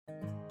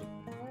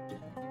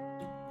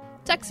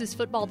Texas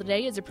Football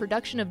Today is a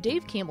production of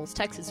Dave Campbell's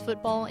Texas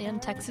Football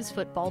and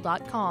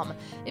TexasFootball.com.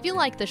 If you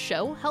like the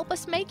show, help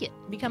us make it.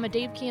 Become a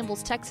Dave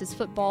Campbell's Texas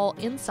Football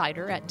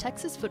insider at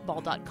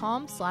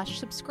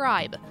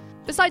TexasFootball.com/subscribe.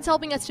 Besides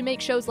helping us to make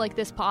shows like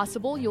this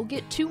possible, you'll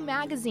get 2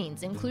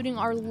 magazines, including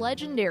our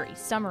legendary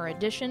summer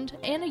edition,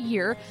 and a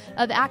year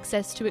of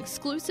access to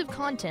exclusive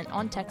content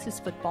on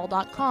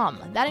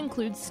TexasFootball.com. That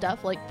includes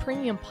stuff like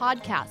premium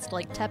podcasts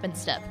like Tep and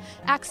Step,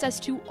 access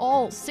to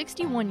all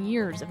 61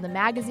 years of the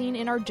magazine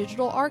in our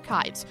digital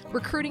archives,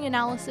 recruiting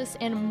analysis,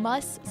 and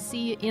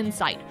must-see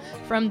insight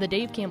from the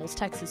Dave Campbell's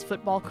Texas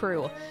Football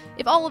crew.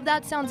 If all of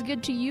that sounds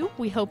good to you,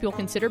 we hope you'll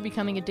consider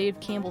becoming a Dave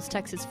Campbell's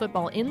Texas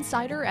Football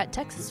insider at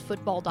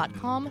TexasFootball.com/subscribe.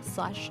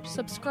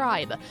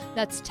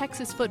 That's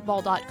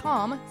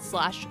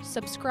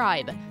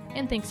TexasFootball.com/subscribe.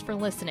 And thanks for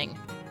listening.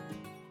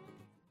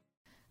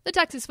 The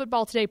Texas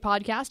Football Today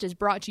podcast is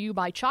brought to you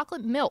by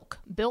Chocolate Milk,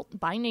 built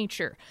by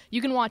nature.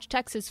 You can watch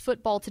Texas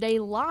Football Today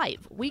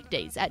live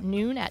weekdays at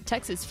noon at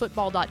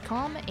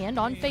TexasFootball.com and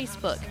on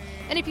Facebook.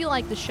 And if you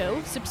like the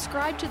show,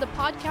 subscribe to the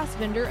podcast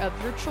vendor of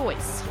your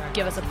choice.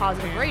 Give us a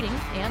positive rating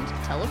and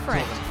tell a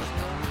friend.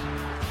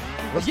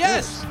 Let's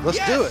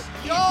do it.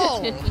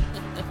 Yo!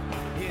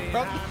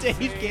 From the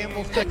Dave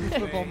Campbell's Texas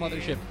Football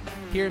Mothership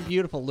here in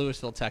beautiful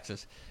Lewisville,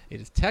 Texas. It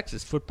is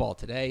Texas Football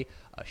Today,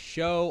 a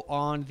show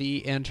on the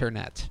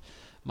internet.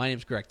 My name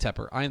is Greg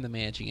Tepper. I am the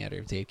managing editor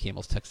of Dave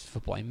Campbell's Texas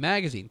Football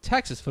magazine,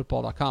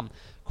 TexasFootball.com,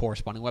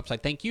 corresponding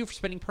website. Thank you for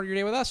spending part of your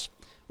day with us,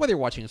 whether you're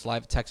watching us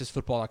live at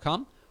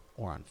TexasFootball.com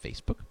or on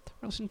Facebook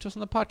or listening to us on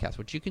the podcast,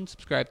 which you can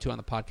subscribe to on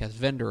the podcast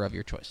vendor of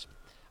your choice.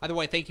 Either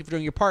way, thank you for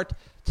doing your part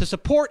to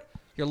support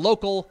your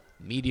local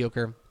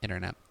mediocre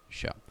internet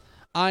show.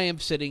 I am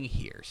sitting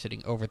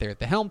over there at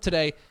the helm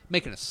today,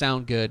 making us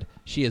sound good.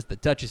 She is the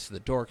Duchess of the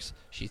Dorks.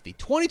 She's the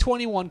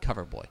 2021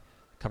 cover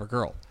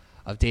girl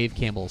of Dave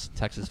Campbell's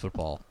Texas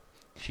Football.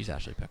 She's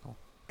Ashley Pickle.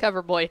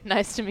 Cover boy,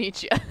 nice to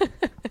meet you.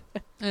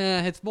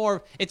 It's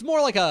more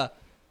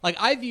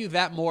I view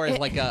that more as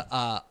like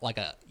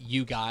a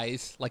you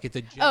guys, like it's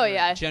a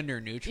gender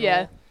neutral.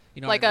 Yeah.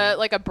 You know, like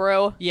a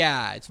bro.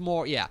 Yeah, it's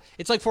more. Yeah,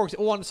 it's like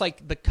it's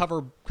like the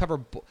cover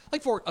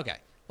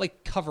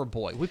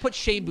boy. We put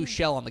Shane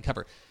Buechele on the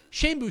cover.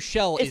 Shane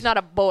Buechele is not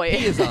a boy.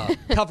 He is a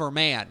cover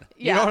man.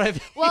 Yeah. You know what I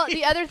mean? Well,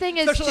 the other thing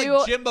is especially too,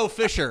 like Jimbo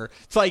Fisher.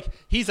 It's like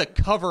he's a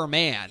cover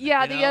man.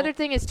 Yeah, you know? The other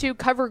thing is too,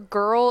 cover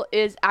girl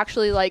is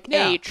actually like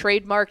a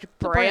trademarked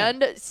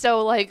brand.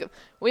 So like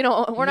we're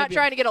not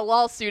trying to get a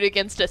lawsuit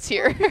against us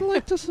here.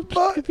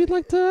 If you'd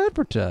like to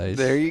advertise,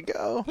 there you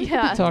go.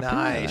 Yeah,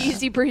 nice.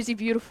 Easy breezy,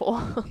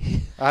 beautiful.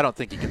 I don't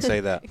think you can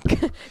say that.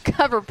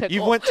 Cover pickle.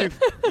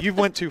 You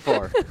went too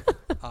far.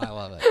 I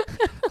love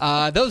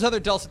it. Those other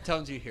dulcet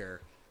tones you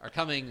hear are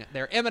coming.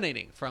 They're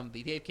emanating from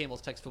the Dave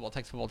Campbell's Texas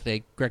Football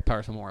Today, Greg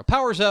Powers Memorial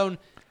Power Zone.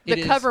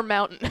 The cover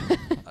mountain.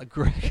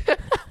 Greg.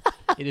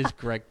 It is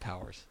Greg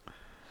Powers.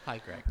 Hi,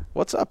 Greg.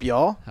 What's up,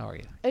 y'all? How are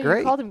you? Hey, Great.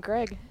 You called him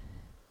Greg.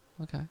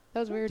 Okay. That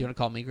was weird. Do you want to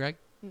call me Greg?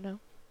 No.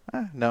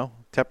 No,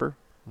 Tepper.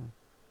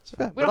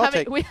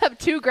 We have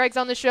 2 Gregs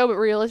on the show, but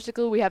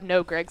realistically, we have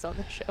no Gregs on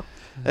the show.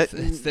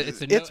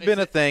 It's been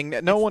a thing.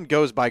 No one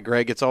goes by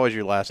Greg. It's always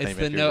your last name.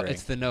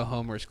 It's the No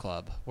Homers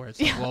Club, where it's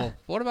like, well,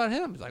 what about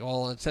him? It's like,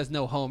 well, it says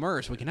no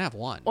homers. We can have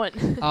one.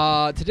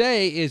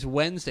 Today is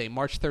Wednesday,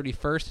 March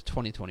 31st,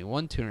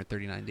 2021,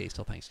 239 days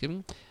till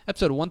Thanksgiving.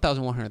 Episode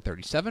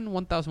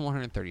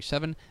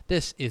 1137.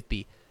 This is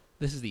the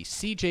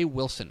C.J.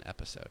 Wilson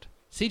episode.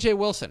 C.J.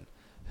 Wilson,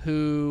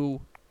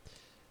 who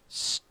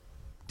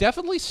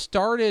definitely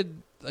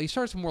started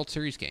some World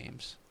Series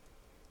games.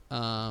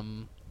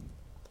 Cool.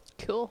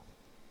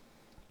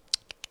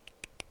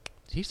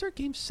 Did he start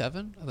Game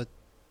 7 of the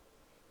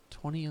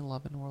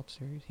 2011 World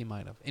Series? He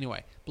might have.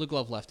 Anyway, Blue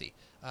Glove lefty.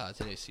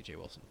 Today's C.J.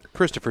 Wilson.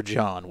 Christopher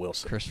John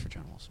Wilson.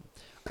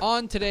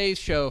 On today's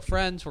show,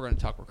 friends, we're going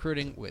to talk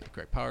recruiting with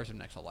Greg Powers of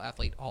Next Level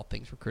Athlete, all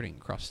things recruiting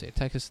across the state of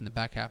Texas. In the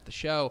back half of the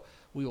show,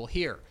 we will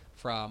hear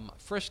from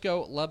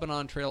Frisco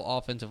Lebanon Trail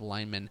offensive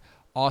lineman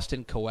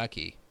Austin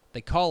Kowecki.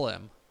 They call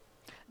him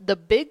the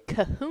Big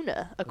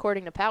Kahuna,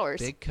 according to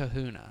Powers. Big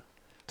Kahuna.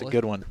 It's a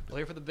good one. We'll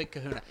hear for the Big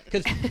Kahuna.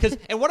 Because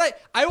and what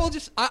I want to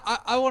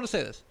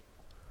say this.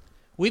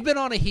 We've been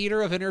on a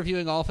heater of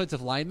interviewing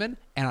offensive linemen,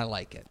 and I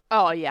like it.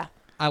 Oh, yeah.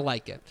 I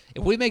like it.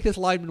 If we make this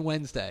Lineman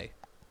Wednesday,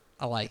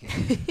 I like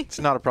it. It's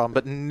not a problem.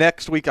 But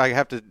next week's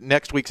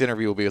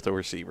interview will be with a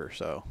receiver.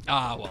 So.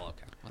 Well,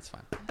 okay. That's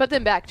fine. But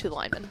then back to the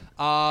lineman.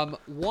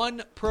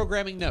 One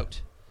programming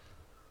note.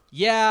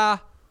 Yeah,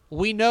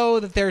 we know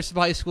that there's some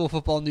high school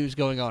football news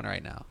going on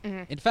right now.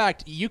 Mm-hmm. In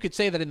fact, you could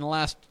say that in the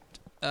last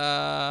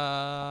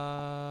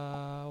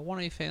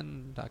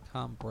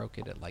 1AFan.com broke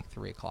it at like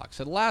 3 o'clock.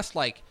 So the last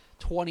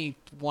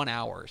 21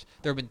 hours,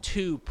 there have been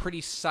 2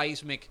 pretty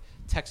seismic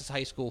Texas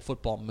high school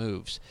football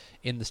moves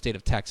in the state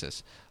of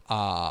Texas.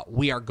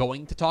 We are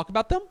going to talk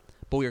about them,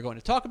 but we are going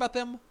to talk about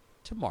them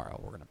tomorrow.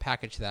 We're going to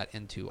package that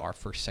into our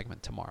first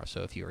segment tomorrow.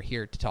 So if you are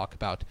here to talk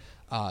about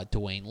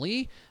Dwayne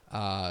Lee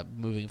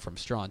moving from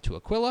Strawn to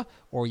Aquila,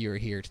 or you're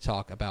here to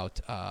talk about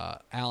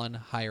Allen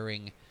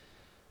hiring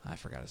I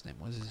forgot his name.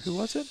 Who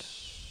was it?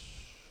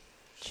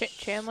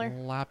 Chandler?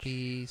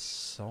 Slappy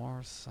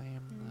Sam.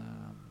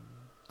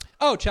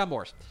 Chad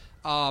Morris.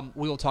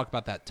 We will talk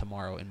about that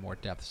tomorrow in more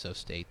depth, so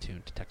stay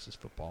tuned to Texas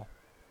Football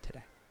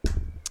Today.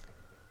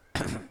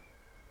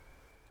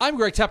 I'm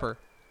Greg Tepper.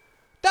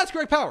 That's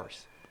Greg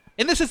Powers.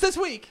 And this is This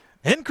Week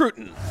in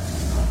Cruton.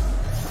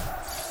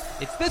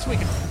 It's This Week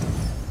in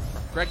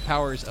Greg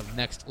Powers of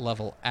Next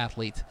Level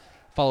Athlete.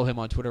 Follow him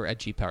on Twitter at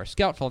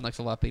GPowersScout. Follow Next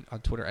Level Athlete on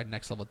Twitter at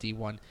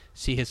NextLevelD1.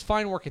 See his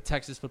fine work at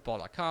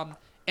TexasFootball.com.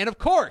 And, of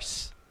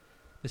course,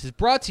 this is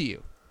brought to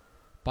you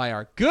by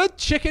our good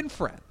chicken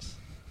friends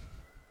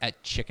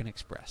at Chicken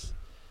Express.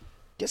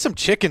 Get some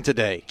chicken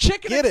today.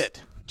 Get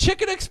it.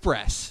 Chicken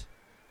Express.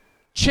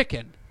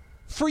 Chicken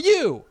for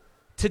you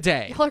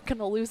today. Y'all are going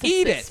to lose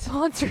this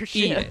sponsorship.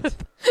 Eat it.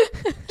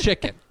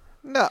 Chicken.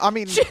 No, I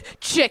mean...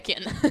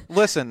 chicken.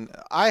 Listen,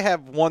 I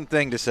have one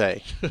thing to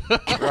say,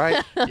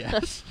 right?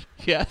 Yes.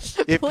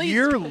 If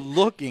you're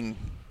looking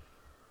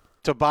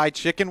to buy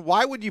chicken,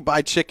 why would you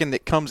buy chicken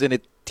that comes in a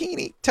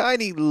teeny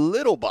tiny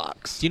little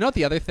box? Do you know what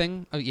the other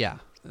thing? Oh, yeah,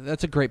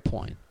 that's a great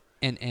point.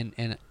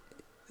 And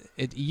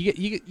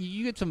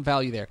you get some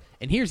value there.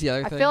 And here's the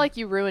other thing. I feel like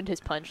you ruined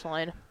his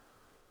punchline.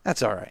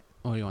 That's all right.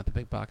 Oh, you want the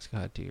big box? Go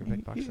ahead, do your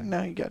big box thing.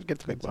 No, you got to get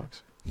the big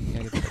box.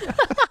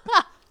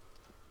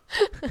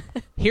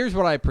 Here's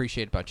what I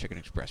appreciate about Chicken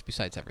Express,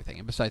 besides everything,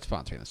 and besides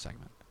sponsoring this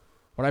segment.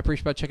 What I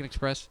appreciate about Chicken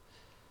Express,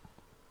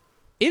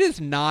 it is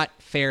not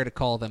fair to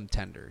call them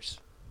tenders.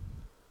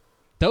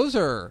 Those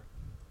are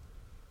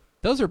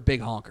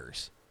big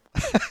honkers.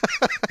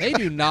 You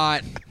do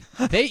not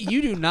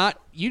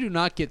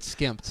get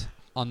skimped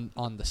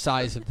on the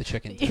size of the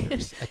chicken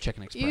tenders at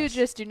Chicken Express. You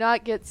just do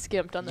not get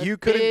skimped on the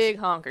big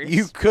honkers.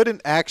 You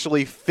couldn't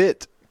actually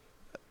fit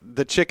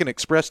the Chicken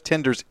Express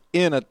tenders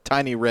in a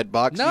tiny red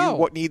box. No.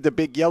 You need the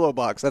big yellow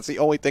box. That's the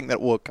only thing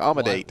that will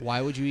accommodate.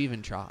 Why would you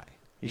even try?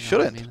 You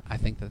shouldn't. I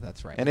think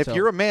that's right. And if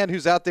you're a man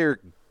who's out there,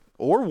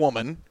 or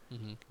woman,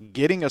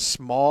 getting a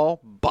small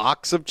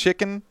box of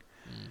chicken,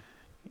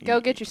 go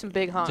get you some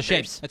big honkers.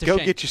 It's a shame.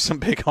 Go get you some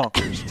big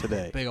honkers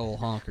today. Big old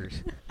honkers.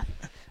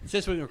 It's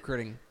This Week in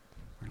Recruiting.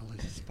 We're going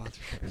to lose the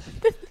sponsorship.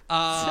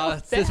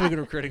 It's This Week in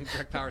Recruiting.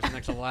 Greg Powers, the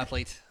Next Level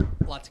Athlete.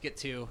 A lot to get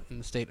to in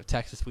the state of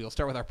Texas. We will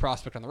start with our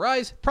Prospect on the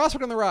Rise.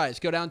 Prospect on the Rise.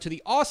 Go down to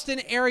the Austin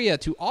area,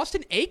 to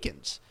Austin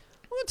Aikens.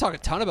 We're going to talk a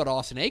ton about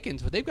Austin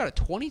Aikens, but they've got a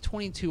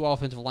 2022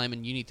 offensive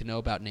lineman you need to know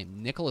about named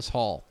Nicholas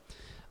Hall.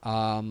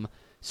 6'5",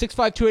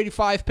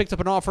 285, picked up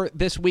an offer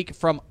this week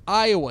from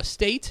Iowa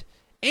State.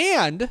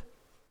 And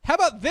how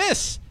about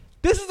this?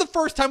 This is the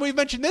first time we've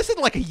mentioned this in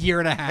like a year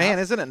and a half. Man,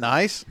 isn't it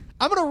nice?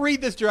 I'm going to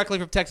read this directly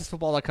from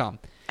TexasFootball.com.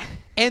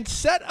 And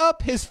set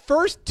up his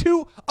first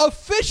 2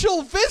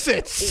 official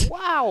visits.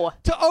 Wow.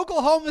 To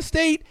Oklahoma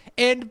State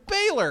and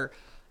Baylor.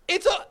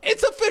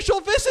 It's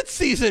official visit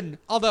season.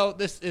 Although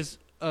this is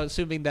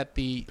assuming that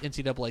the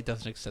NCAA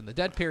doesn't extend the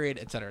dead period,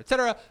 et cetera, et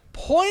cetera.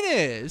 Point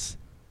is,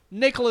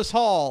 Nicholas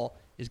Hall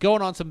is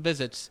going on some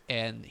visits,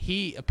 and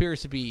he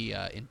appears to be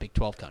in Big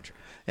 12 country.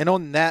 And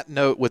on that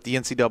note with the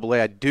NCAA,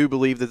 I do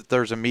believe that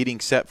there's a meeting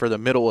set for the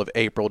middle of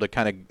April to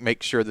kind of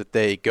make sure that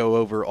they go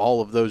over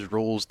all of those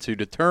rules to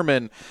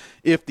determine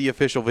if the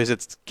official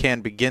visits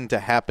can begin to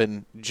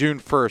happen June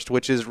 1st,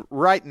 which is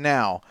right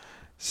now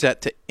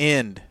set to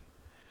end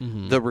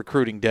the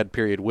recruiting dead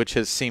period, which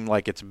has seemed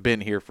like it's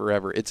been here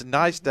forever. It's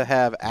nice to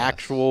have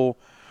actual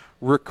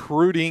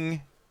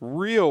recruiting,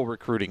 real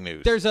recruiting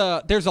news. There's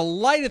a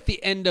light at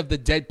the end of the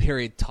dead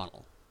period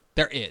tunnel.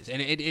 There is. And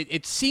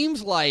it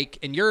seems like,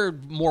 and you're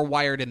more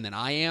wired in than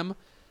I am,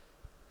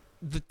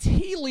 the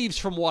tea leaves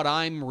from what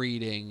I'm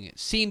reading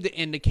seem to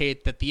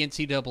indicate that the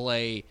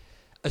NCAA,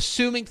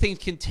 assuming things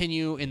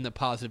continue in the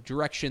positive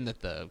direction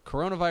that the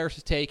coronavirus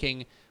is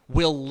taking,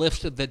 will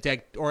lift the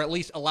dead, or at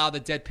least allow the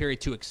dead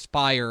period to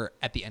expire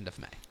at the end of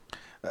May.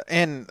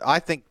 And I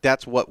think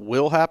that's what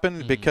will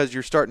happen because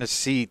you're starting to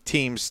see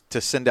teams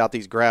to send out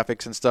these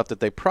graphics and stuff that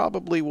they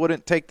probably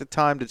wouldn't take the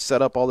time to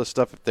set up all this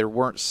stuff if there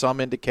weren't some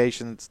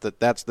indications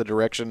that that's the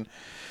direction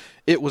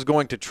it was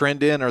going to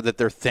trend in, or that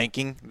they're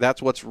thinking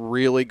that's what's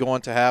really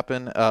going to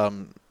happen.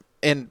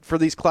 And for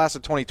these class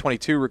of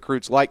 2022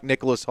 recruits like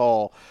Nicholas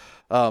Hall,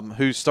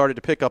 who started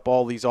to pick up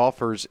all these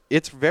offers,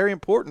 it's very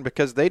important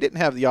because they didn't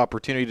have the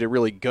opportunity to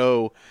really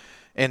go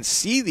and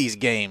see these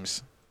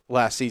games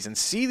last season,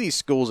 see these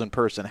schools in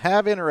person,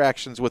 have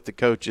interactions with the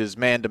coaches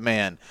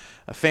man-to-man,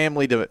 a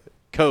family to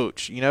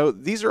coach.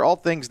 These are all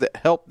things that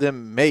help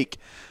them make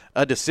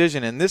a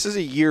decision. And this is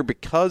a year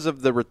because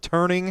of the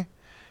returning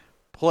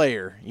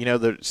player.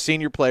 The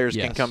senior players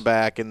can come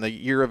back, and the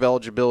year of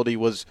eligibility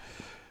was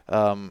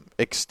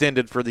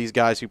extended for these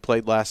guys who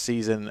played last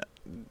season.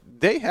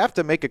 They have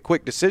to make a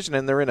quick decision,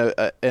 and they're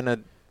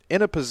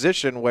in a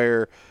position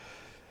where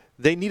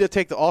they need to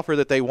take the offer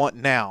that they want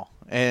now.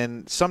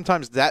 And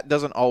sometimes that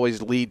doesn't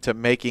always lead to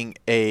making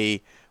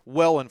a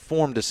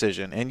well-informed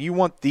decision. And you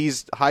want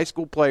these high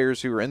school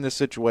players who are in this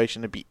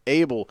situation to be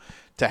able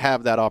to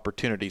have that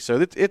opportunity.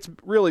 So it's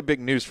really big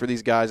news for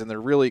these guys, and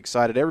they're really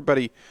excited.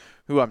 Everybody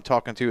who I'm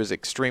talking to is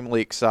extremely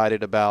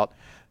excited about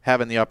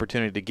having the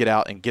opportunity to get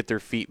out and get their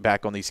feet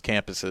back on these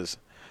campuses.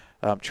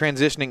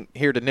 Transitioning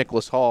here to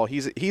Nicholas Hall,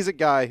 he's a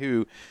guy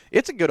who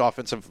it's a good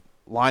offensive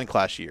line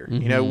class year.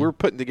 Mm-hmm. You know, we're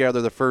putting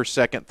together the first,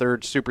 second,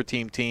 third super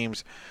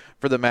teams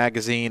for the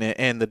magazine,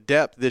 and the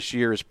depth this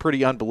year is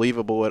pretty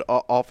unbelievable at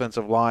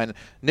offensive line.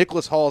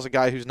 Nicholas Hall is a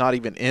guy who's not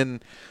even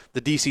in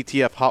the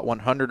DCTF Hot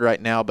 100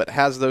 right now, but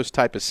has those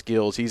type of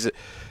skills. He's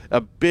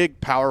a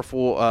big,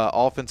 powerful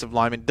offensive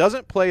lineman.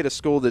 Doesn't play at a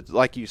school that,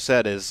 like you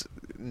said, is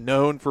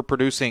known for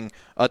producing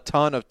a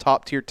ton of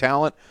top-tier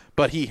talent,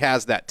 but he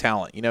has that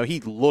talent. You know, he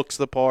looks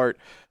the part.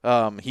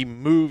 He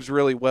moves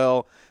really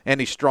well, and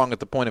he's strong at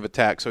the point of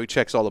attack. So he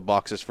checks all the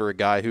boxes for a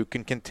guy who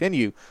can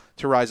continue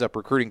to rise up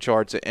recruiting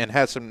charts and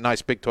has some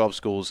nice Big 12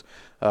 schools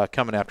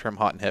coming after him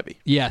hot and heavy.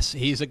 Yes,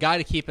 he's a guy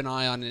to keep an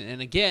eye on.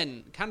 And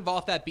again, kind of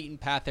off that beaten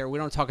path there. We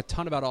don't talk a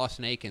ton about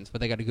Austin Akins,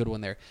 but they got a good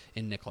one there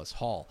in Nicholas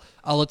Hall.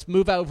 Let's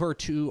move over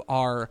to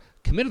our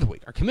commit of the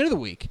week. Our commit of the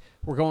week,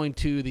 we're going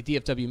to the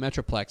DFW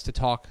Metroplex to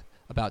talk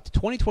about the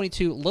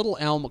 2022 Little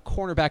Elm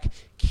cornerback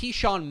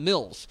Keyshawn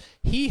Mills.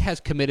 He has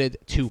committed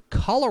to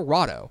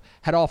Colorado,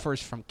 had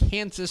offers from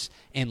Kansas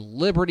and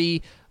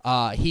Liberty.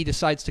 He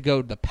decides to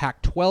go the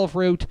Pac-12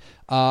 route.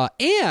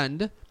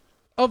 And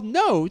of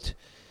note,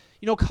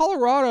 you know,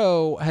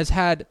 Colorado has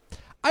had,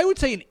 I would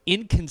say, an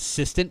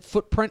inconsistent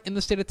footprint in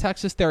the state of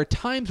Texas. There are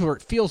times where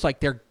it feels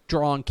like they're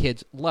drawing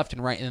kids left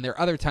and right, and then there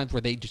are other times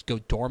where they just go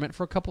dormant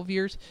for a couple of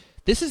years.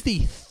 This is the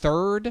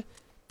third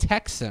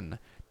Texan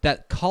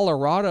that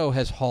Colorado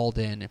has hauled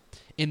in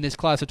this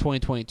class of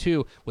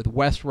 2022 with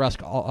West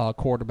Rusk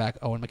quarterback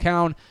Owen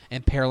McCown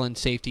and Pearland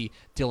safety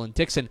Dylan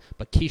Dixon,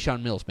 but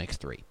Keyshawn Mills makes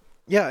 3.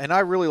 Yeah, and I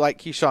really like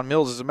Keyshawn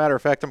Mills. As a matter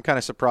of fact, I'm kind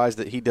of surprised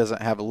that he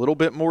doesn't have a little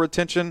bit more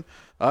attention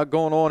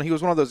going on. He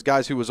was one of those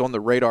guys who was on the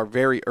radar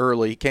very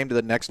early. He came to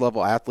the Next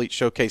Level Athlete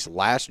Showcase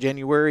last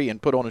January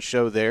and put on a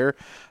show there.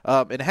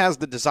 And has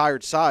the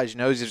desired size. You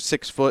know, he's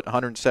 6 foot,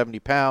 170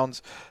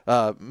 pounds,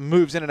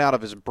 moves in and out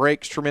of his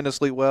breaks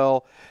tremendously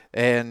well,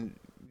 and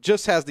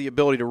just has the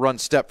ability to run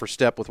step for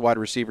step with wide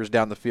receivers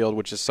down the field,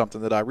 which is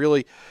something that I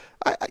really,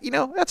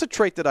 that's a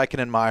trait that I can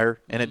admire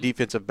in a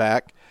defensive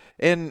back.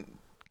 And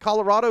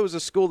Colorado is a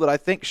school that I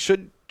think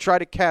should try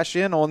to cash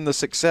in on the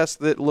success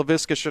that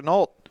Laviska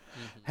Shenault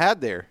had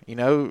there. You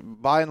know,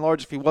 by and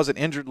large, if he wasn't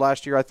injured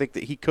last year, I think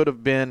that he could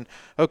have been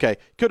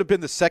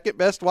the second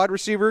best wide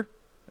receiver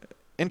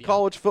in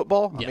college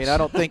football. Yes. I mean, I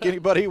don't think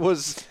anybody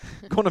was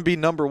going to be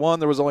number one.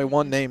 There was only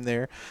one name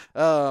there.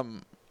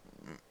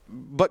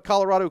 But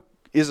Colorado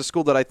is a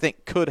school that I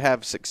think could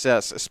have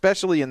success,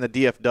 especially in the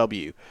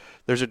DFW.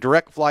 There's a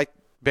direct flight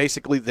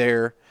basically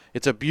there.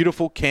 It's a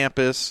beautiful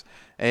campus,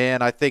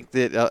 and I think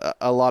that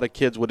a lot of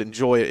kids would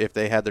enjoy it if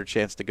they had their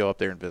chance to go up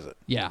there and visit.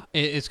 Yeah,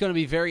 it's going to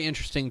be very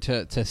interesting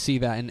to see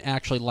that. And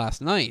actually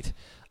last night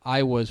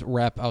I was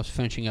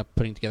finishing up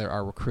putting together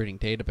our recruiting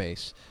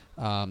database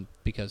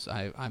because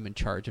I'm in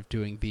charge of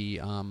doing the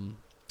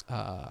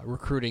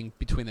recruiting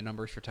between the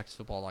numbers for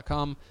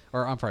TexasFootball.com,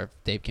 or I'm sorry,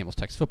 Dave Campbell's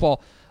Texas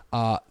Football.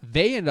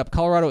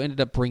 Colorado ended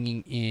up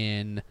bringing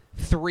in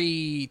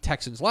 3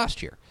 Texans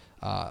last year.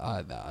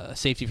 A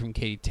safety from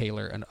Katy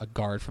Taylor, and a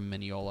guard from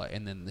Mineola,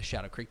 and then the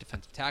Shadow Creek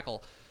defensive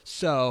tackle.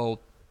 So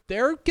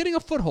they're getting a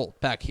foothold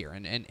back here.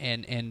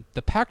 And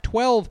the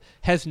Pac-12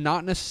 has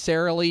not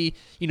necessarily,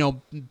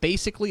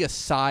 basically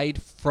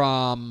aside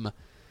from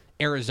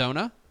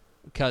Arizona,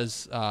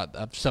 because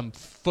of some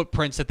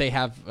footprints that they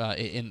have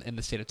in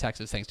the state of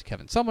Texas, thanks to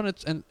Kevin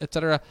Sumlin, and et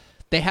cetera,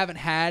 they haven't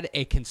had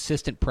a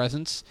consistent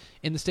presence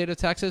in the state of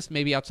Texas,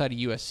 maybe outside of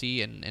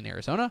USC and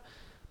Arizona.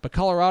 But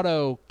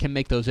Colorado can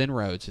make those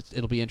inroads.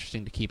 It'll be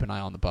interesting to keep an eye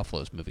on the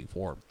Buffaloes moving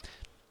forward.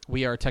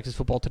 We are Texas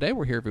Football Today.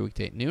 We're here every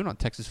weekday at noon on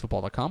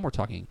TexasFootball.com. We're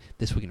talking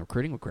This Week in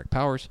Recruiting with Greg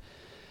Powers.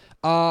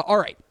 All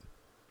right.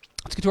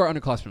 Let's get to our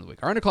underclassmen of the week.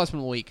 Our underclassmen of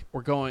the week,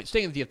 we're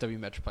staying in the DFW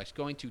Metroplex,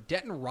 going to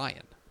Denton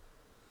Ryan.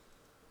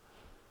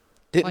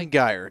 Denton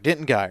Geyer.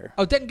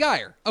 Oh, Denton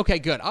Geyer. Okay,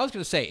 good. I was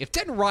going to say, if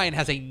Denton Ryan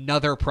has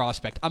another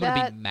prospect, I'm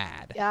going to be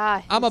mad.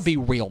 Yeah. I'm going to be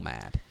real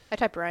mad. I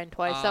typed Ryan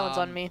twice. That one's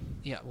on me.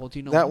 Yeah, well, do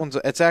you know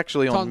it's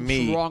actually on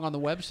me. It's wrong on the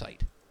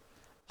website.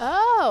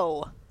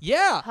 Oh.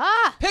 Yeah.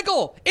 Ha.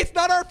 Pickle, it's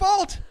not our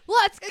fault.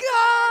 Let's go.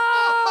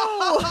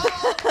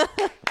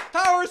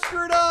 Power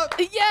screwed up.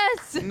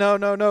 Yes. No,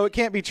 it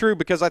can't be true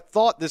because I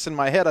thought this in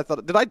my head. I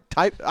thought,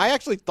 I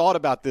actually thought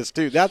about this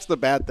too. That's the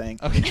bad thing.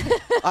 Okay.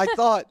 I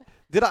thought,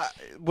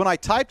 when I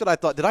typed it, I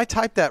thought, did I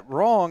type that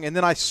wrong? And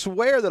then I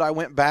swear that I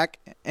went back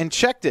and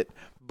checked it.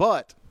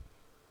 But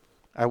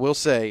I will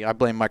say I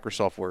blame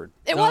Microsoft Word.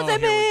 It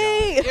wasn't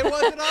me. It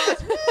wasn't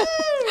us.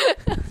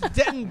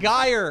 Denton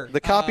Geyer.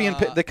 The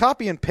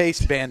copy and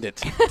paste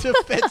bandit.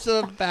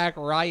 Defensive back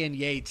Ryan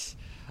Yates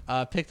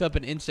picked up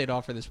an in-state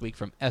offer this week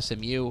from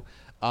SMU.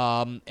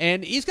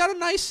 And he's got a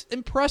nice,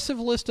 impressive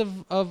list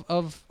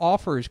of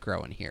offers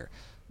growing here.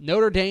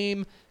 Notre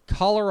Dame,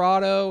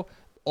 Colorado,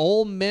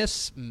 Ole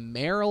Miss,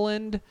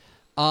 Maryland.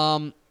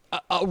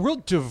 a real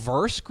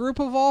diverse group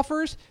of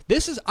offers.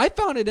 I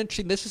found it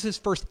interesting. This is his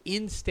first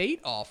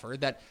in-state offer.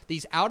 That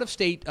these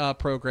out-of-state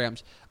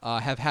programs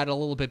have had a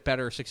little bit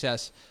better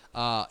success,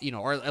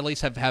 or at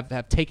least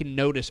have taken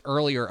notice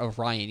earlier of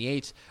Ryan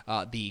Yates,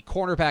 the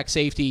cornerback,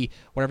 safety,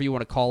 whatever you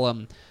want to call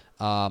him.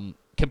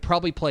 Can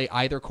probably play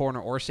either corner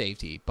or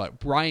safety,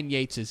 but Ryan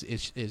Yates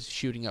is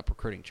shooting up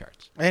recruiting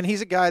charts. And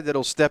he's a guy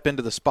that'll step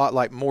into the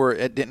spotlight more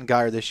at Denton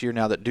Guyer this year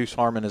now that Deuce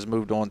Harmon has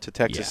moved on to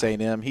Texas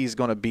A&M. He's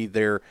going to be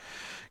their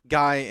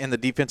guy in the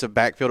defensive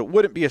backfield. It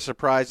wouldn't be a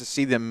surprise to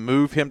see them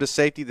move him to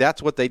safety.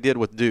 That's what they did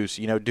with Deuce.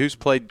 Deuce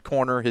played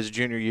corner his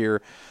junior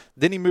year.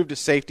 Then he moved to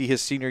safety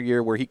his senior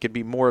year where he could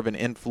be more of an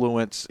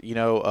influence,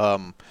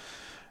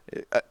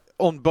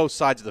 on both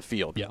sides of the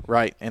field,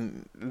 right?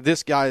 And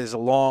this guy is a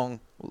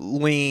long,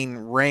 lean,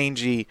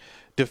 rangy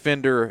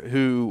defender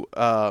who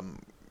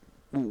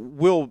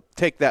will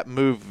take that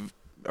move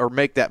or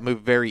make that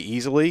move very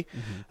easily.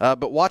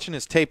 But watching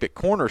his tape at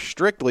corner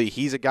strictly,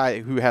 he's a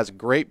guy who has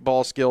great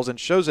ball skills and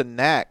shows a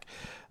knack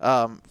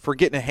for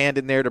getting a hand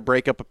in there to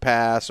break up a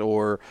pass,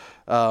 or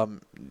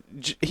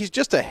he's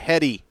just a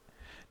heady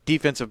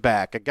defensive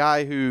back, a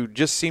guy who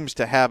just seems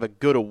to have a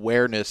good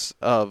awareness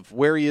of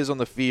where he is on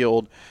the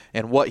field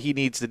and what he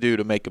needs to do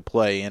to make a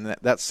play. And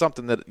that's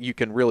something that you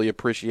can really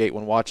appreciate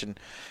when watching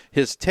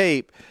his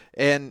tape.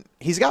 And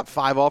he's got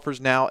 5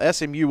 offers now.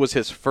 SMU was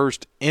his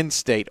first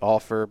in-state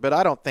offer, but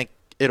I don't think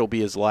it'll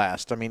be his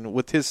last. I mean,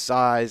 with his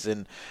size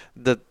and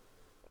the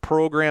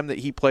program that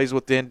he plays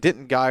within,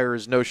 Denton Guyer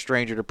is no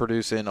stranger to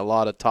producing a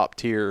lot of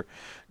top-tier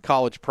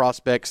college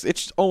prospects.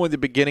 It's only the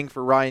beginning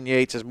for Ryan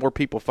Yates as more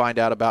people find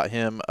out about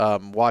him,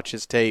 watch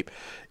his tape.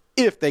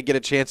 If they get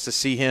a chance to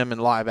see him in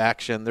live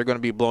action, they're going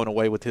to be blown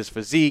away with his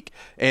physique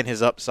and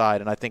his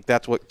upside, and I think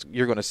that's what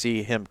you're going to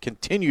see him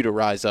continue to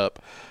rise up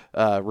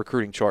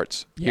recruiting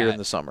charts here in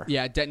the summer.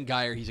 Yeah, Denton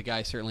Guyer, he's a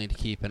guy certainly to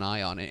keep an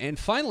eye on. And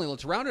finally,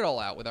 let's round it all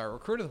out with our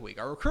Recruit of the Week.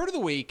 Our Recruit of the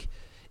Week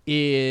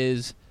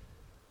is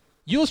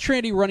Euless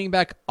Trinity running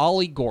back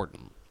Ollie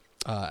Gordon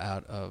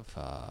out of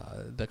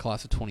the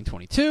class of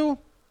 2022.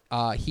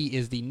 He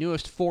is the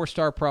newest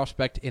 4-star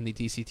prospect in the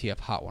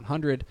DCTF Hot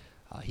 100.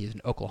 He is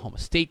an Oklahoma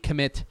State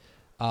commit.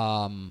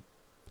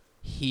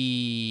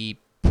 He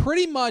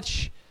pretty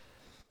much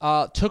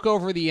took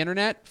over the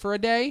internet for a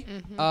day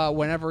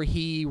whenever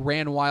he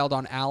ran wild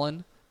on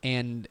Allen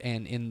and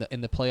in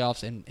the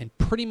playoffs and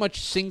pretty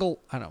much I don't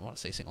want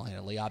to say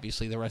single-handedly.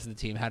 Obviously, the rest of the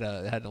team had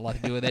a lot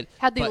to do with it.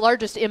 Had the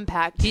largest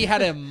impact. He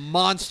had a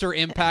monster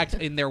impact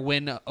in their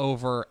win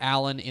over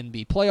Allen in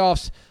the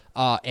playoffs,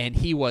 and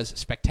he was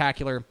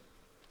spectacular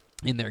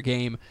in their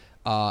game.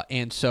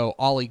 And so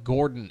Ollie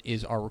Gordon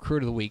is our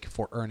Recruit of the Week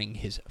for earning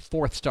his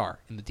 4th star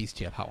in the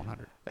DCTF Hot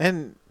 100.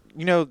 And,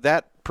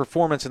 that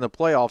performance in the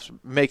playoffs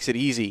makes it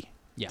easy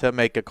to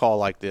make a call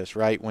like this,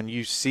 right? When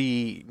you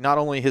see not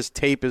only his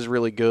tape is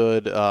really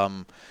good,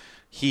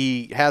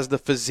 he has the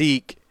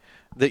physique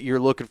that you're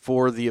looking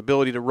for, the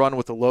ability to run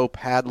with a low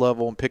pad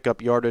level and pick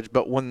up yardage,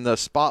 but when the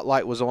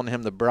spotlight was on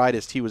him the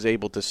brightest, he was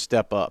able to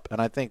step up.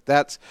 And I think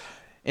that's,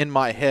 in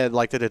my head,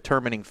 like the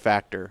determining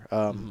factor.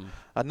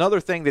 Another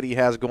thing that he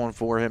has going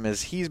for him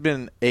is he's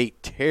been a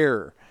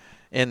terror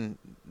on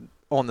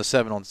the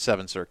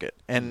 7-on-7 circuit.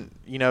 And,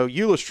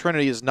 Euless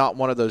Trinity is not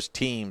one of those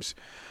teams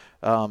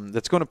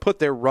that's going to put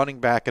their running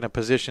back in a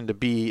position to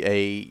be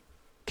a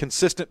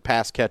consistent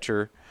pass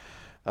catcher.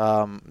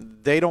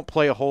 They don't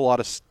play a whole lot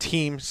of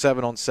team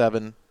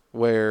 7-on-7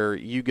 where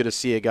you get to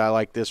see a guy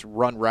like this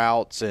run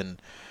routes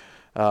and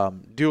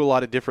do a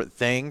lot of different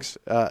things.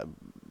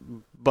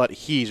 But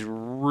he's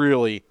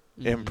really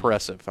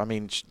impressive. I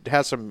mean,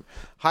 has some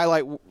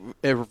highlight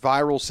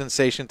viral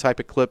sensation type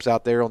of clips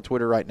out there on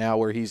Twitter right now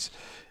where he's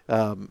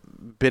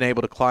been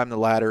able to climb the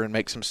ladder and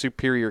make some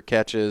superior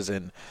catches.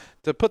 And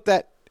to put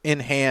that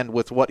in hand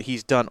with what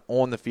he's done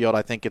on the field,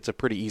 I think it's a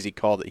pretty easy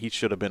call that he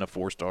should have been a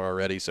 4-star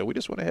already. So we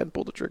just went ahead and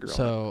pulled the trigger on it.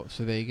 So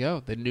there you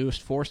go. The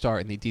newest 4-star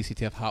in the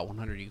DCTF Hot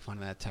 100. You can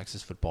find that at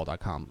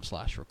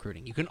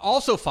texasfootball.com/recruiting. You can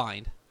also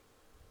find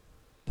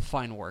the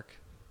fine work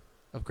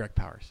of Greg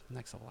Powers,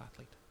 Next Level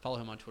Athlete. Follow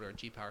him on Twitter at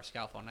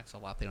GPowersScout. Follow Next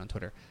Level Athlete on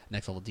Twitter,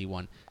 Next Level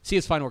D1. See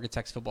his fine work at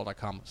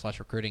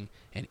texasfootball.com/recruiting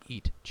and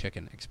eat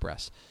Chicken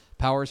Express.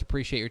 Powers,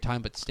 appreciate your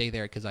time, but stay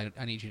there because I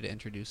need you to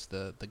introduce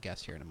the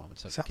guest here in a moment.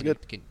 So Sounds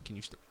good. Can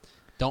you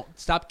don't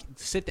stop?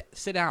 Sit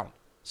down.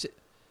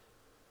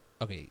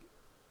 Okay.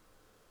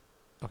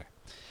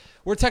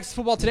 We're Texas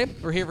Football Today.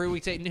 We're here every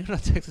weekday at noon on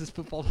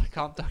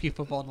TexasFootball.com. Talking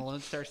football in the Lone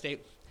Star State.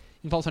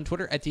 You can follow us on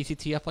Twitter at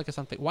DCTF. Like us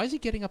on Facebook. Why is he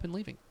getting up and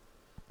leaving?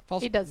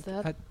 He does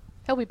that.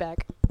 He'll be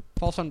back.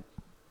 Follow us on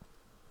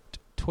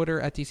Twitter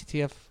at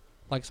DCTF.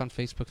 Like us on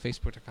Facebook,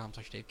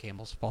 Facebook.com/Dave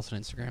Campbell's. Follow us on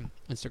Instagram,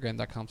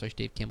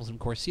 Instagram.com/Dave Campbell's. And, of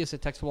course, see us at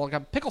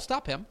TexasFootball.com. Pickle,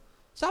 stop him.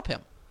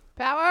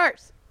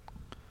 Powers.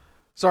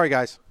 Sorry,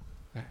 guys.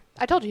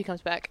 I told you he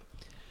comes back.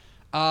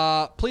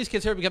 Please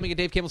consider becoming a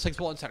Dave Campbell's Texas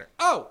Football Insider.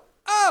 Oh!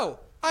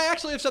 I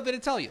actually have something to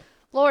tell you.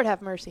 Lord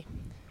have mercy.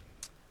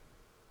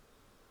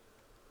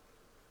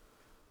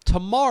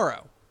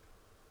 Tomorrow,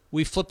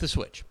 we flip the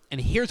switch.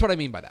 And here's what I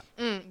mean by that.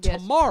 Yes.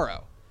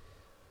 Tomorrow,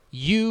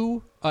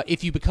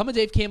 if you become a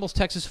Dave Campbell's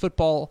Texas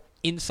Football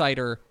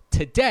Insider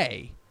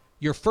today,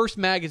 your first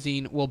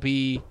magazine will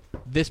be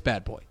this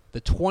bad boy, the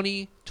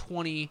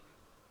 2020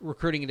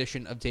 recruiting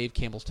edition of Dave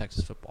Campbell's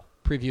Texas Football,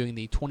 previewing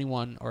the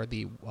 21 or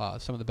the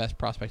some of the best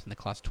prospects in the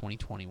class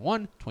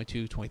 2021,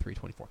 22, 23,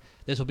 24.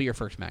 This will be your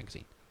first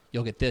magazine.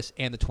 You'll get this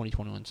and the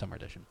 2021 summer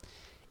edition.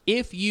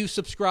 If you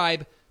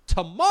subscribe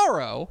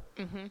tomorrow,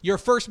 your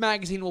first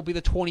magazine will be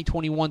the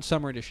 2021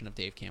 summer edition of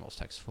Dave Campbell's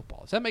Texas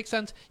Football. Does that make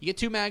sense? You get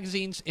 2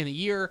 magazines in a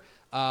year.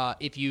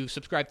 If you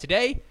subscribe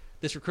today,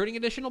 this recruiting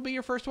edition will be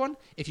your first one.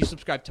 If you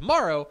subscribe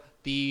tomorrow,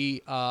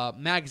 the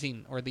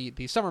magazine or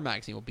the summer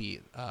magazine will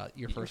be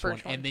your first one.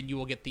 And then you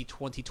will get the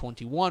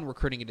 2021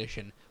 recruiting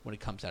edition when it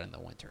comes out in the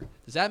winter.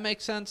 Does that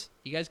make sense?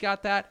 You guys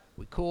got that?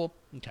 We cool?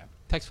 Okay.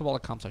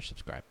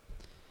 TexasFootball.com/subscribe.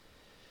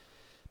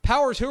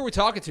 Powers, who are we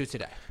talking to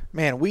today?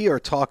 Man, we are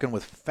talking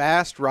with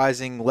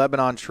fast-rising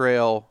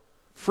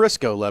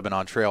Frisco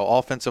Lebanon Trail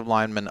offensive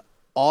lineman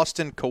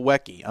Austin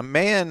Kawecki, a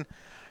man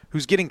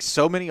who's getting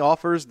so many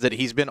offers that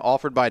he's been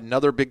offered by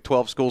another Big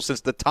 12 school since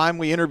the time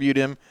we interviewed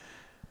him,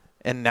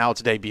 and now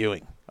it's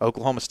debuting.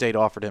 Oklahoma State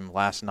offered him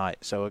last night.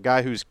 So a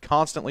guy who's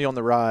constantly on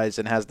the rise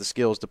and has the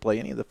skills to play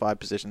any of the 5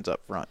 positions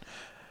up front.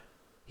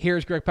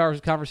 Here's Greg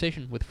Powers'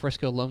 conversation with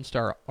Frisco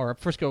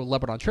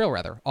Lebanon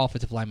Trail,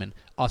 offensive lineman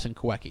Austin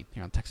Kawecki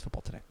here on Texas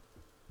Football Today.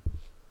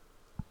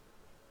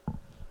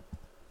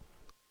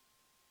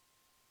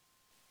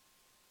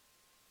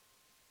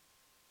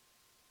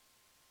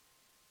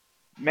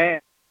 Man,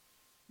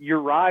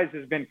 your rise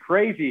has been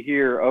crazy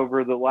here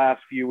over the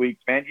last few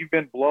weeks, man. You've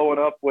been blowing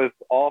up with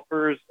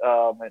offers.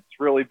 It's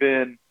really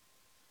been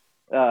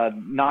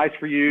nice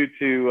for you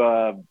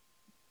to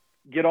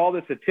get all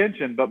this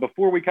attention. But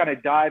before we kind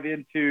of dive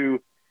into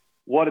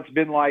what it's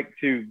been like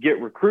to get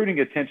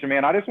recruiting attention,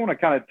 man, I just want to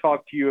kind of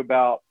talk to you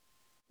about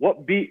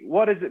what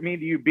does it mean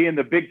to you being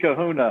the big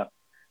kahuna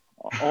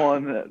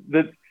on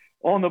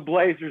the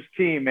Blazers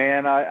team,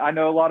 man. I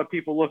know a lot of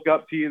people look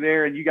up to you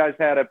there, and you guys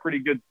had a pretty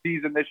good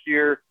season this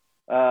year,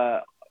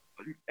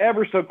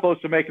 ever so close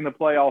to making the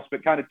playoffs,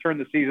 but kind of turned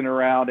the season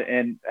around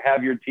and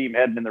have your team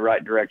heading in the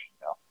right direction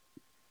now.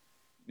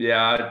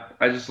 Yeah,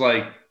 I just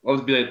love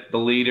to be the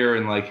leader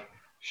and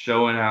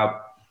showing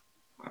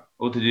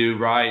what to do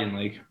right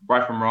and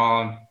right from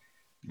wrong.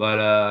 But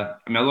I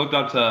looked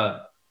up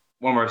to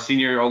one of our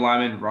senior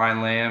O-linemen,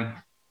 Ryan Lamb.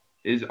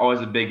 He's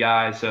always a big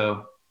guy,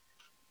 and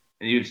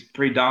he was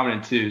pretty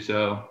dominant too.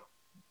 So,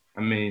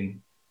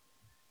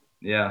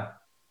 yeah.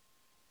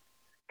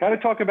 Kind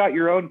of talk about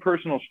your own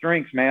personal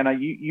strengths, man.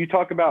 You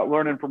talk about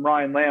learning from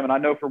Ryan Lamb, and I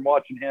know from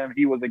watching him,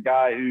 he was a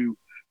guy who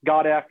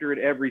got after it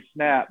every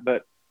snap.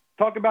 But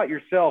talk about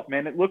yourself,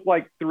 man. It looked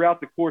like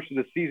throughout the course of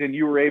the season,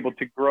 you were able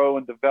to grow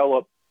and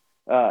develop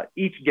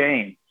each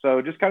game.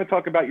 So just kind of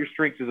talk about your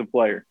strengths as a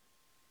player.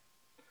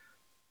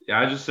 Yeah,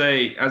 I just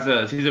say as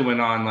the season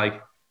went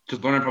on,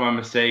 just learning from my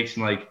mistakes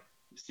and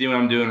seeing what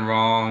I'm doing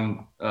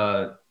wrong.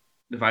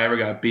 If I ever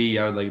got beat,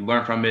 I would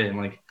learn from it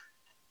and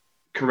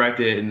correct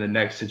it in the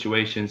next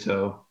situation.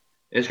 So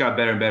it's got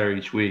better and better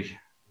each week.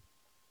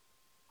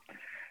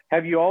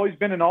 Have you always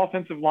been an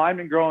offensive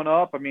lineman growing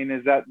up?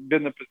 Has that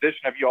been the position?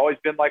 Have you always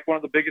been one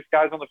of the biggest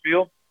guys on the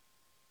field?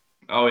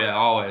 Oh yeah,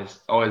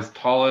 always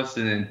tallest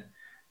and then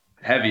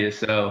heaviest.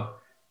 So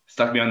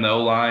stuck me on the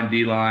O-line,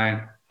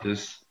 D-line,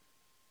 just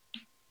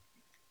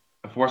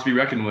a force to be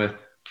reckoned with.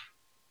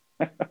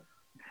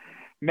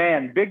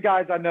 Man, big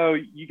guys, I know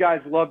you guys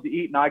love to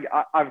eat, and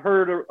I've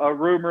heard a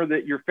rumor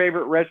that your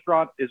favorite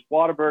restaurant is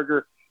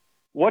Whataburger.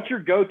 What's your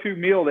go-to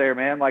meal there,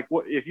 man?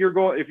 If you're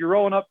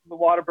rolling up to the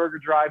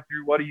Whataburger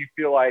drive-thru, what do you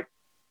feel like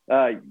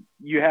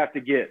you have to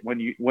get when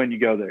you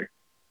go there?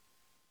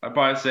 I'd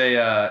probably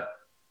say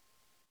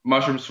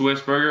mushroom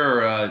Swiss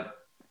burger,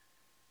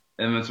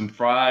 and then some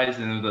fries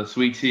and the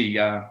sweet tea.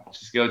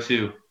 Just go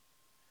to.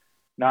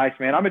 Nice,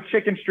 man. I'm a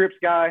chicken strips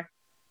guy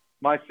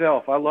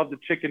myself. I love the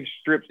chicken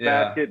strips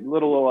basket,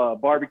 little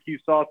barbecue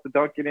sauce to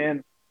dunk it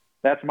in.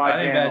 That's my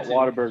jam at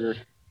Whataburger.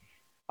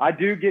 I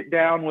do get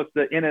down with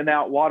the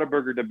In-N-Out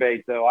Whataburger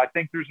debate, though. I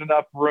think there's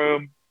enough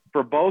room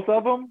for both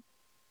of them,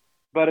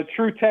 but a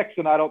true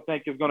Texan I don't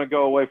think is going to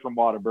go away from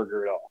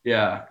Whataburger at all.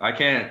 Yeah, I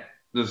can't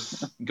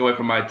just go away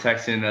from my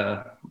Texan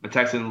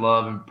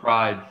love and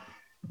pride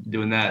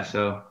doing that,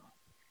 so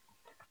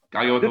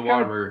got to go with the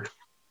Whataburger.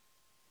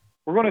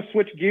 We're going to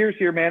switch gears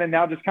here, man, and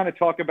now just kind of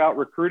talk about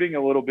recruiting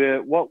a little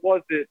bit. What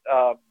was it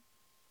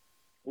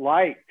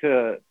like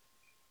to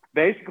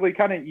basically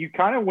you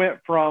went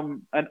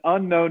from an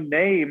unknown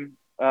name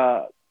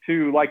to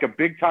a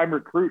big-time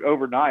recruit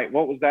overnight?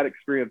 What was that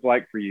experience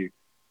like for you?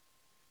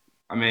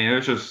 It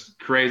was just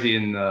crazy.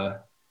 And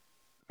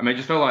it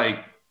just felt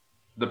like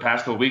the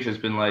past couple of weeks has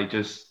been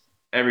just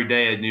every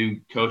day a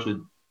new coach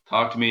would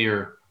talk to me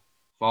or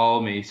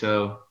follow me.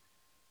 So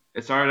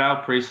it started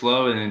out pretty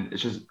slow, and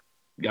it's just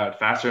got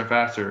faster and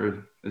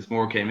faster as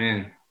more came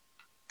in.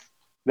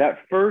 That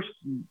first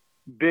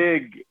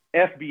big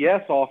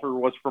FBS offer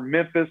was from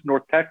Memphis.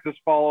 North Texas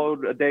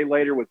followed a day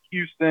later with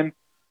Houston.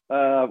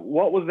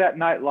 What was that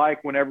night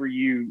like whenever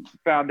you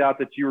found out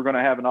that you were going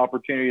to have an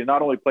opportunity to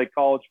not only play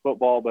college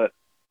football, but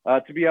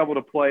to be able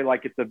to play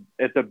like at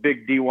the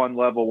big D1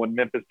 level when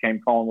Memphis came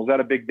calling? Was that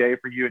a big day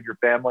for you and your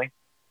family?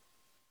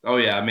 Oh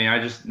yeah, I mean,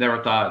 I just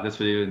never thought this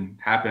would even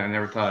happen. I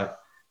never thought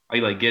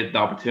I'd like get the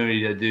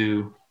opportunity to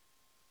do,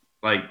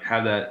 like,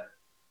 have that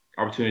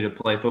opportunity to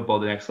play football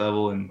at the next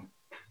level and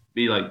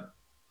be like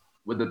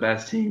with the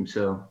best team.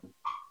 So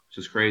it's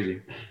just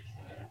crazy.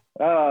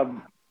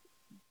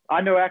 I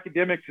know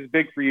academics is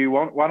big for you.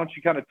 Why don't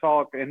you kind of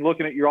talk, and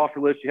looking at your offer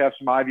list, you have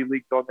some Ivy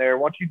Leagues on there.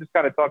 Why don't you just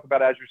kind of talk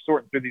about, as you're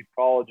sorting through these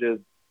colleges,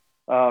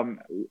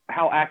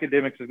 how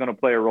academics is going to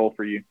play a role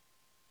for you?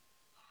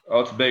 Oh,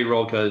 it's a big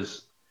role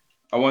because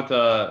I want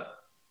to,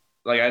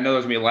 like, I know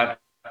there's going to be a life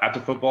after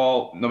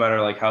football, no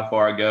matter, like, how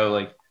far I go,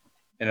 like,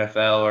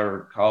 NFL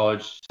or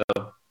college.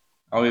 So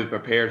I'll be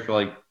prepared for,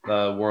 like,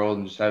 the world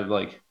and just have,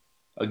 like,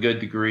 a good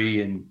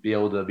degree and be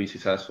able to be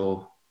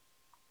successful.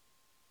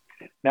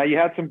 Now, you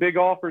had some big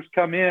offers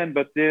come in,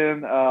 but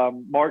then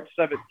March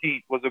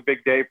 17th was a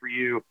big day for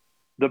you.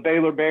 The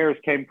Baylor Bears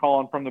came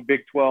calling from the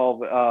Big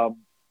 12.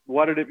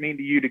 What did it mean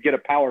to you to get a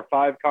Power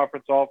 5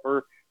 conference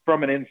offer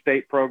from an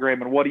in-state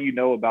program, and what do you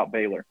know about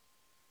Baylor?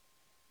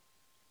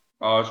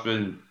 Oh, it's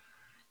been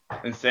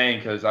insane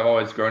because I've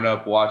always grown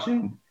up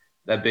watching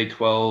that Big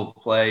 12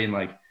 play and,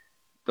 like,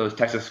 those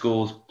Texas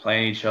schools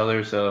playing each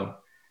other. So,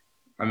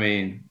 I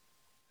mean,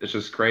 it's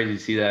just crazy to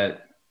see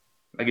that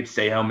I could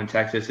stay home in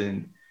Texas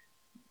and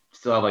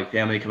still have, like,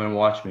 family come and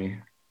watch me.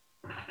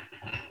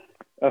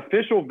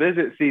 Official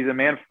visit season,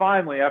 man.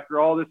 Finally, after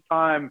all this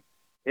time,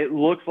 it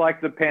looks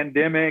like the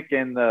pandemic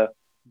and the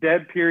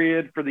dead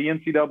period for the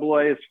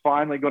NCAA is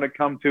finally going to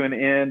come to an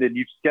end, and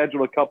you've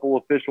scheduled a couple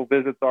official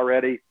visits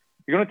already.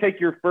 You're going to take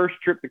your first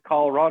trip to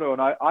Colorado,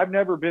 and I've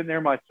never been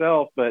there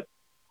myself, but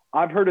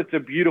I've heard it's a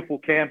beautiful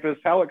campus.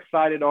 How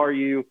excited are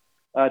you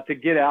to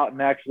get out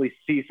and actually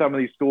see some of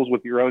these schools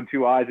with your own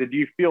two eyes? And do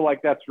you feel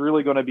like that's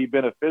really going to be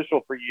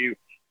beneficial for you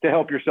to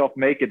help yourself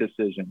make a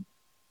decision?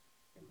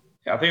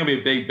 Yeah, I think it'll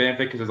be a big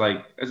benefit because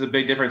there's a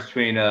big difference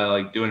between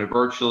like doing it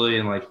virtually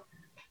and like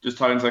just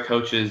talking to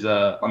coaches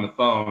on the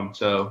phone.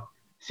 So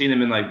seeing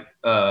them in like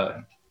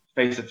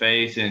face to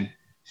face and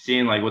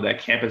seeing like what that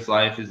campus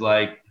life is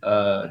like,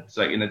 it's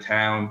like in the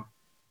town,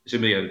 it's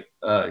gonna be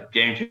a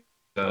game changer.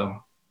 So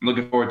I'm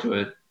looking forward to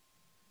it.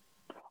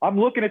 I'm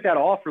looking at that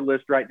offer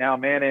list right now,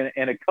 man,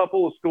 and a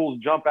couple of schools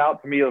jump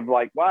out to me of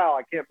like, wow,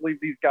 I can't believe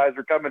these guys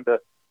are coming to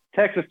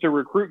Texas to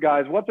recruit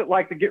guys. What's it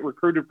like to get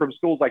recruited from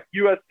schools like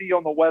USC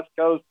on the West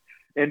Coast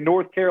and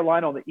North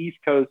Carolina on the East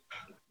Coast?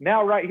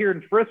 Now right here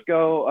in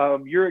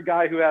Frisco, you're a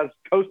guy who has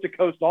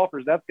coast-to-coast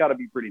offers. That's got to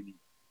be pretty neat.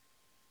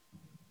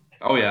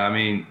 Oh, yeah. I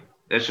mean,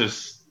 I'm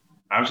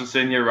just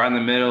sitting here right in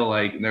the middle,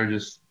 like, and they're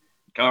just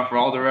coming from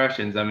all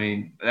directions. I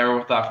mean, I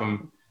never thought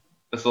from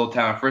this little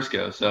town of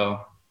Frisco. So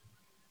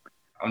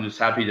I'm just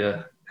happy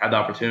to have the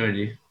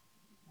opportunity.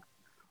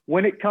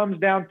 When it comes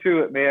down to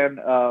it, man,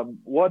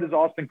 what does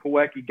Austin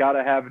Kulwecki got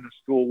to have in the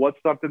school? What's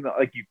something that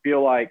like you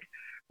feel like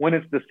when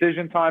it's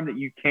decision time that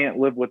you can't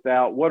live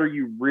without? What are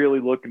you really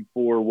looking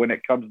for when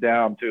it comes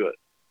down to it?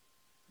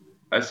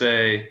 I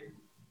say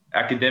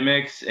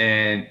academics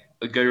and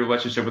a good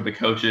relationship with the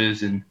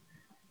coaches and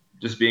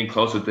just being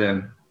close with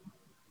them.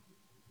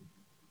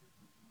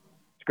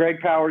 It's Greg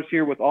Powers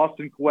here with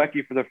Austin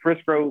Kulwecki for the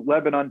Frisco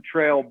Lebanon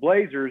Trail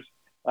Blazers.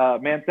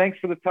 Man, thanks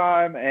for the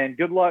time, and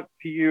good luck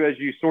to you as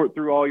you sort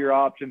through all your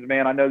options,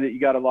 man. I know that you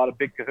got a lot of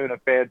Big Kahuna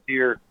fans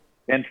here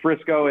in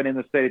Frisco and in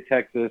the state of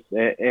Texas,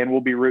 and we'll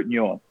be rooting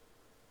you on.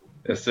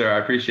 Yes, sir. I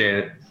appreciate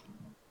it.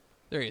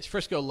 There he is,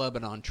 Frisco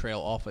Lebanon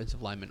Trail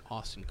offensive lineman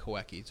Austin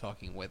Kulwecki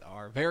talking with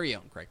our very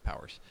own Greg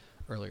Powers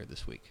earlier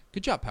this week.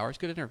 Good job, Powers.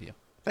 Good interview.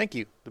 Thank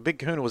you. The Big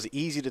Kahuna was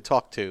easy to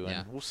talk to, and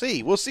Yeah. we'll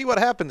see. We'll see what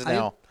happens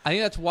now. I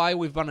think that's why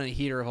we've been on a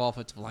heater of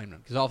offensive linemen,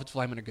 because offensive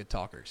linemen are good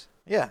talkers.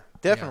 Yeah,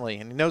 definitely.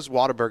 And he knows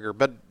Whataburger,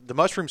 but the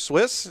mushroom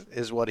Swiss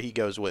is what he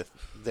goes with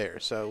there.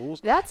 So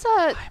That's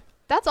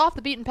off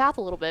the beaten path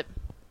a little bit.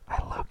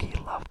 I low-key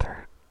love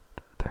their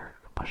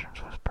mushroom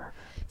Swiss burger.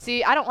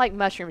 See, I don't like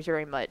mushrooms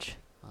very much.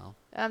 Well,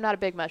 I'm not a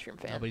big mushroom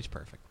fan. nobody's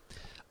perfect.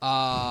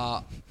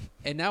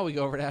 And now we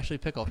go over to Ashley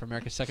Pickle for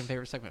America's second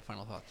favorite segment.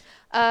 Final thoughts.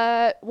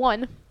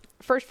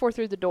 First four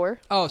through the door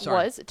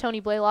was Tony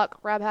Blaylock,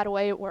 Rob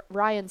Hadaway,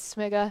 Ryan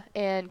Smiga,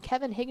 and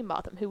Kevin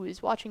Higginbotham, who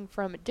is watching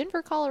from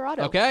Denver,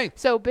 Colorado. Okay.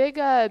 So big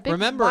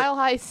Remember, Mile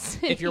High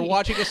City. If you're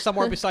watching us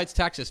somewhere besides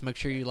Texas, make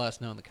sure you let us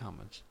know in the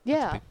comments. That's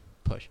Yeah. a big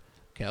push.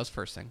 Okay, that was the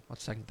first thing.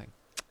 What's the second thing?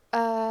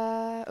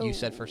 You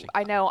said first thing.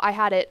 I know. I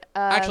had it.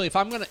 Actually, if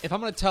I'm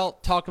gonna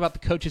talk about the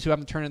coaches who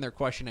haven't turned in their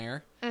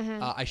questionnaire,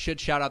 I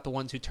should shout out the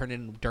ones who turned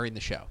in during the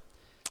show.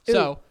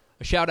 So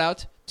a shout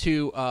out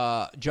to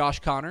Josh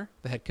Connor,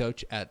 the head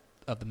coach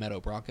of the Meadow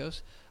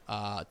Broncos,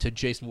 to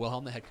Jason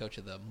Wilhelm, the head coach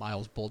of the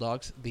Miles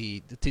Bulldogs,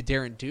 to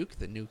Darren Duke,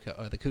 the new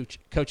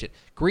coach at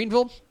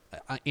Greenville.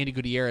 Andy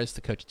Gutierrez,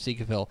 the coach at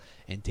Seagoville,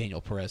 and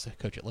Daniel Perez, the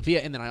coach at La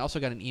Villa. And then I also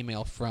got an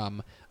email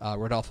from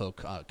Rodolfo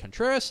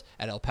Contreras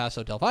at El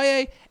Paso del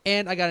Valle,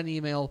 and I got an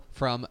email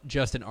from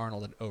Justin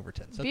Arnold at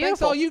Overton. So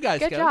thanks all you guys.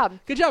 Good job.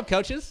 Good job,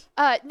 coaches.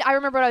 I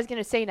remember what I was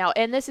going to say now,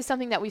 and this is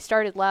something that we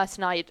started last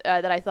night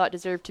that I thought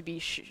deserved to be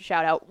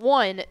shout out.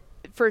 One,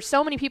 for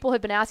so many people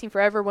have been asking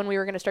forever when we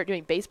were going to start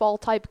doing baseball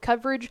type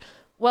coverage.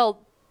 Well,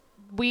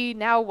 we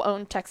now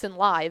own Texan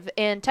Live,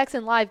 and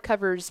Texan Live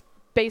covers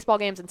baseball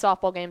games and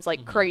softball games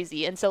like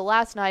crazy. And so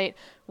last night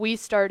we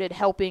started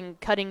helping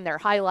cutting their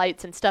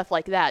highlights and stuff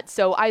like that.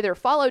 So either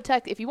follow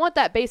if you want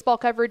that baseball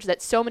coverage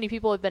that so many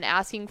people have been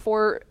asking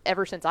for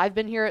ever since I've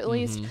been here at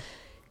least,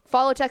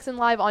 follow Texan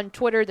Live on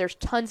Twitter. There's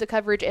tons of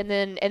coverage, and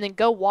then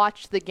go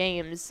watch the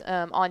games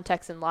on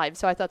Texan Live.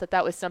 So I thought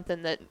that was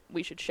something that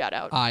we should shout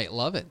out. I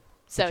love it.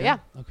 So Okay. yeah,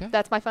 Okay.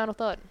 that's my final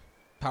thought.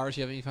 Powers,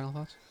 you have any final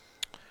thoughts?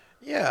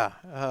 Yeah,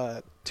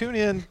 tune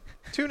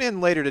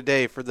in later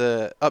today for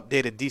the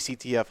updated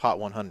DCTF Hot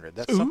 100.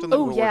 That's something that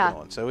we're working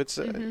on. So it's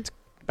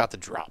about to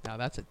drop. Now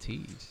that's a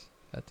tease.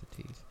 That's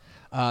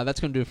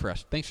going to do it for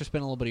us. Thanks for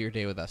spending a little bit of your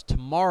day with us.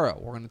 Tomorrow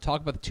we're going to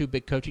talk about the 2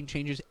 big coaching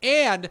changes,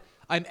 and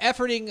I'm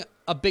efforting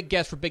a big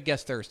guest for Big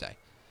Guest Thursday.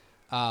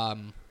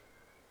 I'm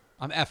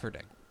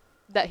efforting.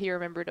 That he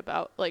remembered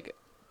about like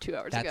 2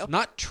 hours ago. That's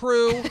not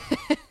true.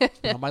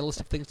 It's not on my list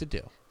of things to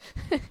do.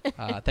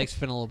 Thanks for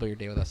spending a little bit of your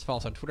day with us. Follow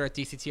us on Twitter at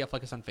DCTF.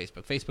 Like us on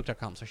Facebook,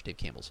 facebook.com/Dave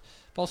Campbell's.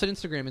 Follow us on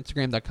Instagram,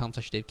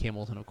 instagram.com/Dave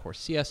Campbell's. And, of course,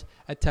 see us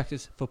at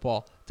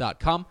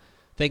texasfootball.com.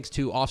 Thanks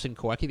to Austin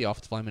Kowecki, the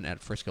offensive lineman at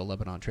Frisco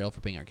Lebanon Trail,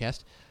 for being our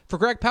guest. For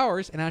Greg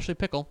Powers and Ashley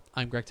Pickle,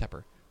 I'm Greg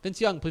Tepper.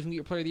 Vince Young, please get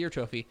your Player of the Year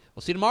trophy.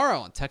 We'll see you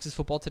tomorrow on Texas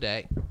Football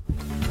Today.